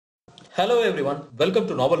Hello everyone, welcome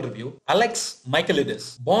to Novel Review. Alex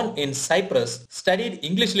Michaelides, born in Cyprus, studied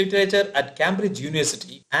English literature at Cambridge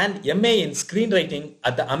University and MA in screenwriting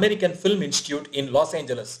at the American Film Institute in Los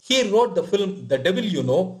Angeles. He wrote the film The Devil You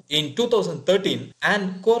Know in 2013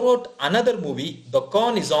 and co-wrote another movie, The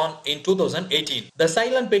Con Is On, in 2018. The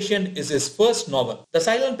Silent Patient is his first novel. The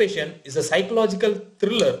Silent Patient is a psychological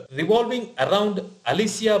thriller revolving around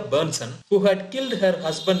Alicia Bernson, who had killed her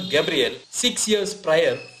husband Gabriel 6 years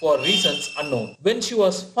prior for reasons unknown. When she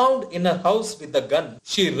was found in her house with a gun,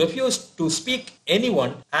 she refused to speak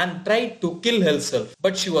anyone and tried to kill herself,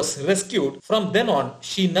 but she was rescued. From then on,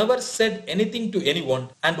 she never said anything to anyone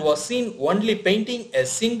and was seen only painting a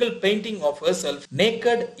single painting of herself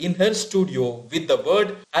naked in her studio with the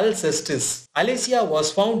word Alcestis. Alicia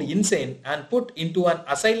was found insane and put into an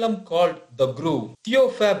asylum called The Groove. Theo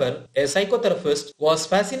Faber, a psychotherapist, was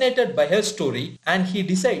fascinated by her story and he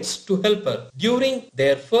decides to help her. During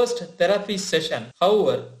their first therapy session,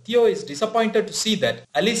 however, Theo is disappointed to see that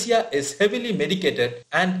Alicia is heavily medicated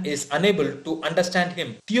and is unable to understand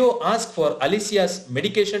him. Theo asks for Alicia's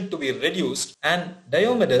medication to be reduced, and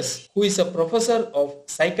Diomedes, who is a professor of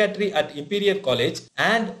psychiatry at Imperial College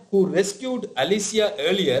and who rescued Alicia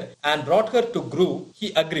earlier and brought her to Groove,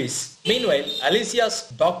 he agrees. Meanwhile,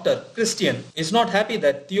 Alicia's doctor, Christian, is not happy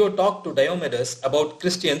that Theo talked to Diomedes about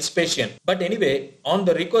Christian's patient. But anyway, on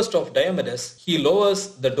the request of Diomedes, he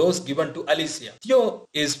lowers the dose given to Alicia. Theo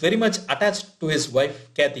is very much attached to his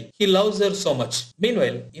wife, Kathy. He loves her so much.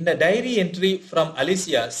 Meanwhile, in a diary entry from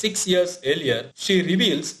Alicia 6 years earlier, she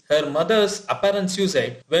reveals her mother's apparent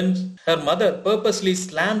suicide when her mother purposely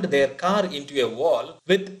slammed their car into a wall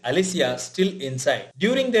with Alicia still inside.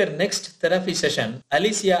 During their next therapy session,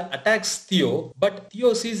 Alicia attacks Theo, but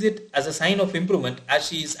Theo sees it as a sign of improvement as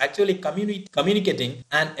she is actually communicating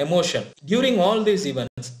an emotion. During all these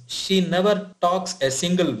events, she never talks a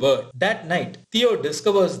single word. That night, Theo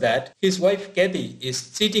discovers that his wife Kathy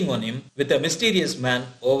is cheating on him with a mysterious man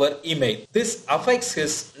over email. This affects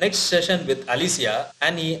his next session with Alicia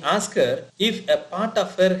and he asks her if a part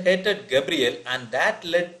of her hated Gabriel and that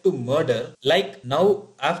led to murder. Like now,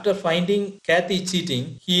 after finding Kathy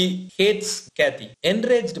cheating, he hates Kathy.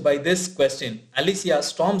 Enraged by this question, Alicia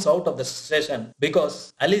storms out of the session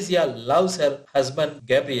because Alicia loves her husband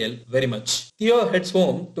Gabriel very much. Theo heads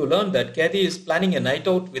home to learn that Kathy is planning a night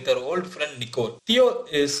out with her old friend Nicole. Theo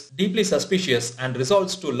is deeply suspicious and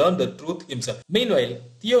resolves to learn the truth himself. Meanwhile,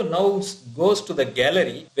 Theo now goes to the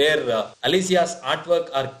gallery where Alicia's artwork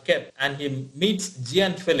are kept and he meets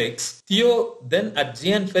Jean Felix. Theo then at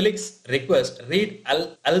Jean Felix's request read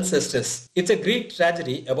Alcestis. It's a Greek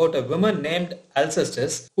tragedy about a woman named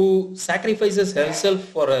Alcestis who sacrifices herself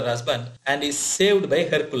for her husband and is saved by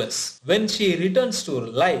Hercules. When she returns to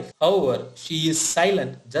life, however, she is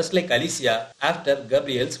silent just like Alicia after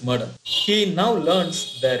Gabriel's murder. He now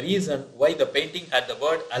learns the reason why the painting had the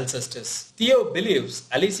word Alcestis. Theo believes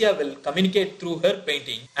Alicia will communicate through her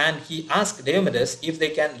painting and he asks Diomedes if they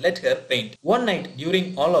can let her paint. One night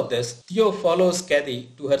during all of this, Theo follows Kathy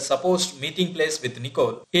to her supposed meeting place with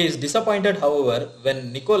Nicole. He is disappointed, however,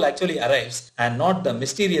 when Nicole actually arrives and not the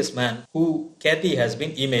mysterious man who Kathy has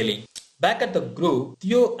been emailing. Back at the Groove,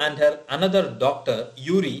 Theo and her another doctor,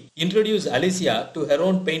 Yuri, introduce Alicia to her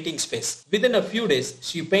own painting space. Within a few days,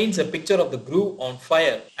 she paints a picture of the Groove on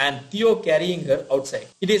fire and Theo carrying her outside.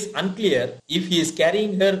 It is unclear if he is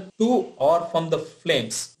carrying her to or from the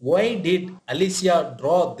flames. Why did Alicia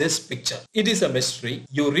draw this picture? It is a mystery.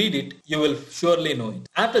 You read it, you will surely know it.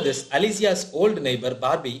 After this, Alicia's old neighbor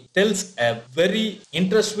Barbie tells a very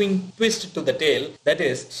interesting twist to the tale. That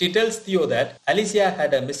is, she tells Theo that Alicia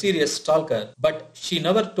had a mysterious stalker, but she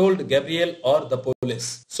never told Gabriel or the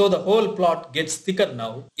police. So the whole plot gets thicker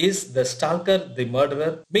now. Is the stalker the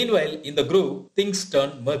murderer? Meanwhile, in the Groove, things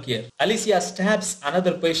turn murkier. Alicia stabs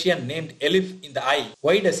another patient named Elif in the eye.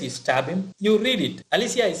 Why does he stab him? You read it.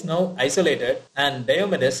 Alicia is now isolated and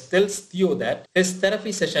Diomedes tells Theo that his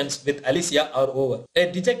therapy sessions with Alicia are over.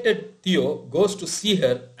 A dejected Theo goes to see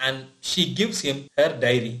her and she gives him her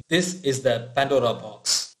diary. This is the Pandora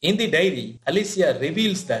box. In the diary, Alicia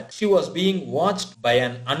reveals that she was being watched by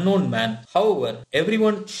an unknown man. However,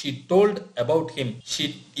 everyone she told about him,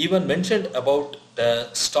 she even mentioned about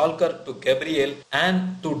the stalker to Gabriel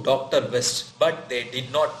and to Dr. West, but they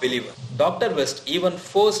did not believe her. Dr. West even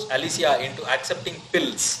forced Alicia into accepting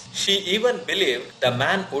pills. She even believed the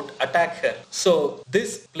man would attack her. So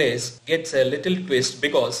this place gets a little twist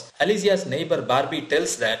because Alicia's neighbor Barbie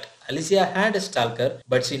tells that Alicia had a stalker,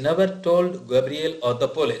 but she never told Gabriel or the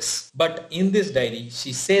police. But in this diary,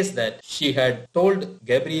 she says that she had told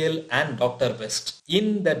Gabriel and Dr. West.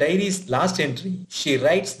 In the diary's last entry, she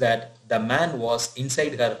writes that the man was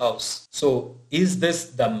inside her house. So is this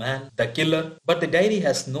the man, the killer? But the diary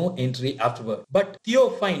has no entry afterward. But Theo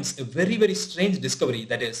finds a very strange discovery.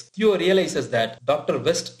 That is, Theo realizes that Dr.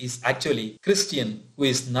 West is actually Christian, who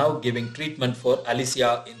is now giving treatment for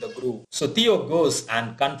Alicia in the grove. So Theo goes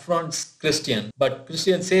and confronts Christian, but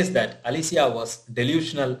Christian says that Alicia was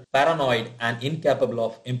delusional, paranoid, and incapable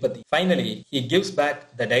of empathy. Finally, he gives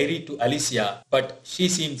back the diary to Alicia, but she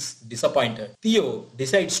seems disappointed. Theo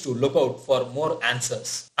decides to look out for more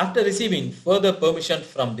answers. After receiving further permission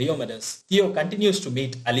from Diomedes, Theo continues to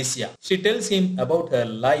meet Alicia. She tells him about her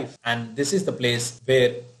life, and this is the place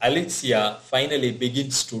where Alicia finally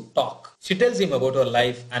begins to talk. She tells him about her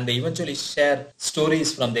life and they eventually share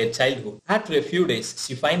stories from their childhood. After a few days,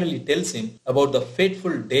 she finally tells him about the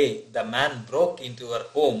fateful day the man broke into her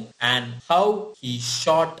home and how he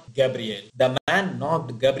shot Gabriel. The man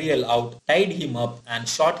knocked Gabriel out, tied him up and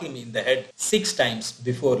shot him in the head 6 times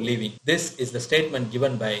before leaving. This is the statement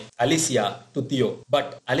given by Alicia to Theo.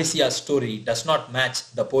 But Alicia's story does not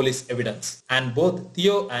match the police evidence, and both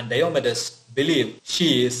Theo and Diomedes believe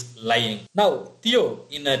she is lying. Now, Theo,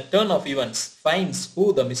 in a turn of events, finds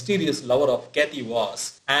who the mysterious lover of Kathy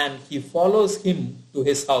was, and he follows him to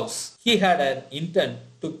his house. He had an intent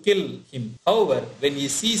to kill him. However, when he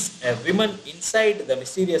sees a woman inside the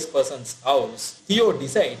mysterious person's house, Theo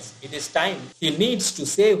decides it is time. He needs to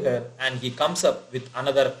save her, and he comes up with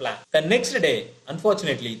another plan. The next day,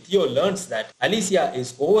 unfortunately, Theo learns that Alicia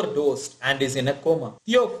is overdosed and is in a coma.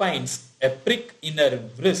 Theo finds a prick in her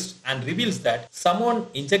wrist and reveals that someone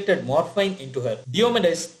injected morphine into her.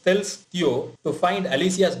 Diomedes tells Theo to find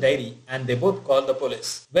Alicia's diary, and they both call the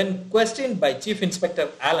police. When questioned by Chief Inspector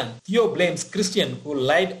Allen, Theo blames Christian, who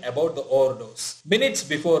lied about the overdose. Minutes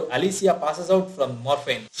before Alicia passes out from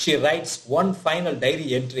morphine, she writes one final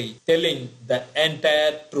diary entry telling the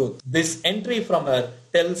entire truth. This entry from her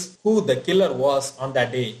tells who the killer was on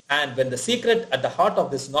that day. And when the secret at the heart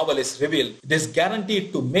of this novel is revealed, it is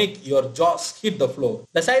guaranteed to make your jaws hit the floor.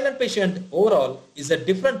 The Silent Patient overall is a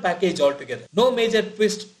different package altogether. No major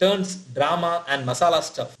twist, turns, drama and masala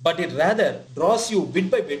stuff, but it rather draws you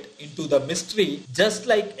bit by bit into the mystery, just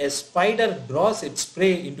like a spider draws its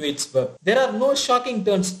prey into its web. There are no shocking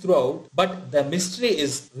turns throughout, but the mystery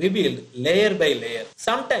is revealed layer by layer.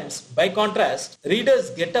 Sometimes, by contrast, readers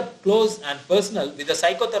get up close and personal with the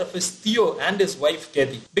psychotherapist Theo and his wife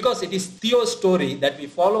Kathy. Because it is Theo's story that we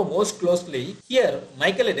follow most closely, here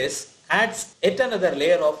Michaelides adds yet another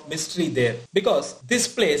layer of mystery there, because this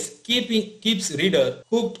place keeps reader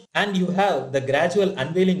hooked, and you have the gradual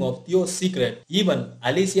unveiling of Theo's secret. Even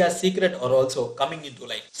Alicia's secret are also coming into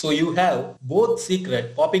light. So you have both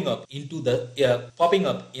secret popping up in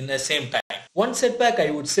the same time. One setback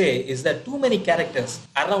I would say is that too many characters,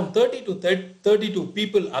 around 30 to 32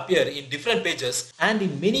 people appear in different pages and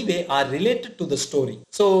in many ways are related to the story.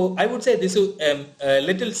 So I would say this is a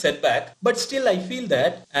little setback, but still I feel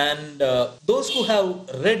that, and those who have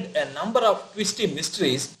read a number of twisty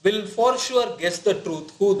mysteries will for sure guess the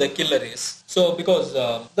truth who the killer is. So because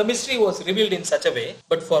the mystery was revealed in such a way,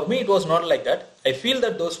 but for me it was not like that. I feel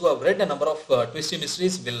that those who have read a number of twisty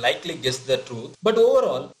mysteries will likely guess the truth. But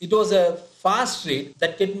overall, it was a fast read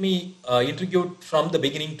that kept me intrigued from the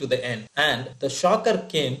beginning to the end. And the shocker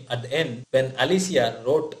came at the end when Alicia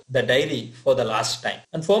wrote the diary for the last time.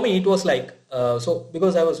 And for me, it was like,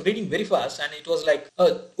 because I was reading very fast and it was like,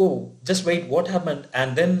 oh, just wait, what happened?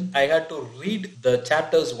 And then I had to read the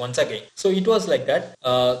chapters once again. So it was like that.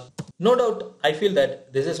 No doubt, I feel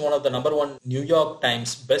that this is one of the #1 New York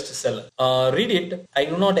Times bestseller. Read it. I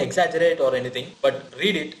do not exaggerate or anything, but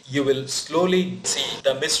read it. You will slowly see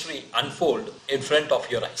the mystery unfold in front of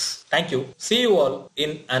your eyes. Thank you. See you all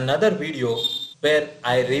in another video where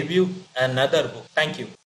I review another book. Thank you.